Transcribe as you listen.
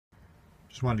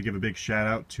Just wanted to give a big shout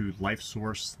out to Life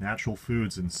Source Natural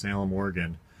Foods in Salem,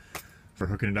 Oregon for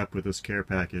hooking it up with this care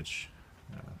package.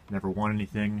 Never won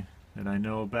anything that I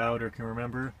know about or can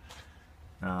remember,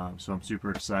 so I'm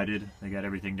super excited. They got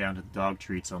everything down to the dog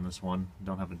treats on this one.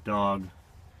 Don't have a dog,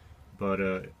 but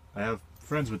I have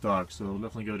friends with dogs, so it'll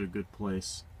definitely go to a good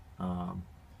place.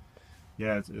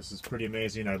 Yeah, this is pretty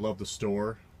amazing. I love the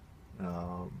store.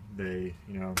 They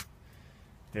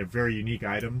have very unique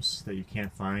items that you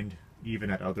can't find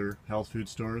even at other health food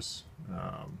stores.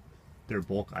 Their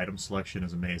bulk item selection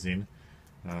is amazing.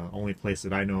 Only place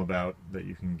that I know about that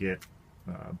you can get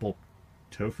bulk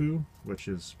tofu, which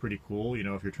is pretty cool. You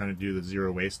know, if you're trying to do the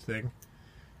zero waste thing.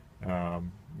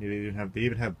 They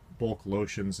even have bulk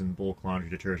lotions and bulk laundry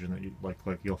detergent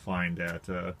that you'll find at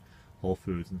Whole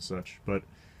Foods and such. But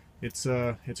it's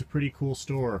a pretty cool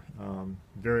store.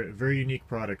 Very unique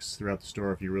products throughout the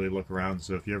store if you really look around.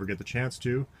 So if you ever get the chance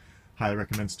to, highly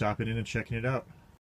recommend stopping in and checking it out.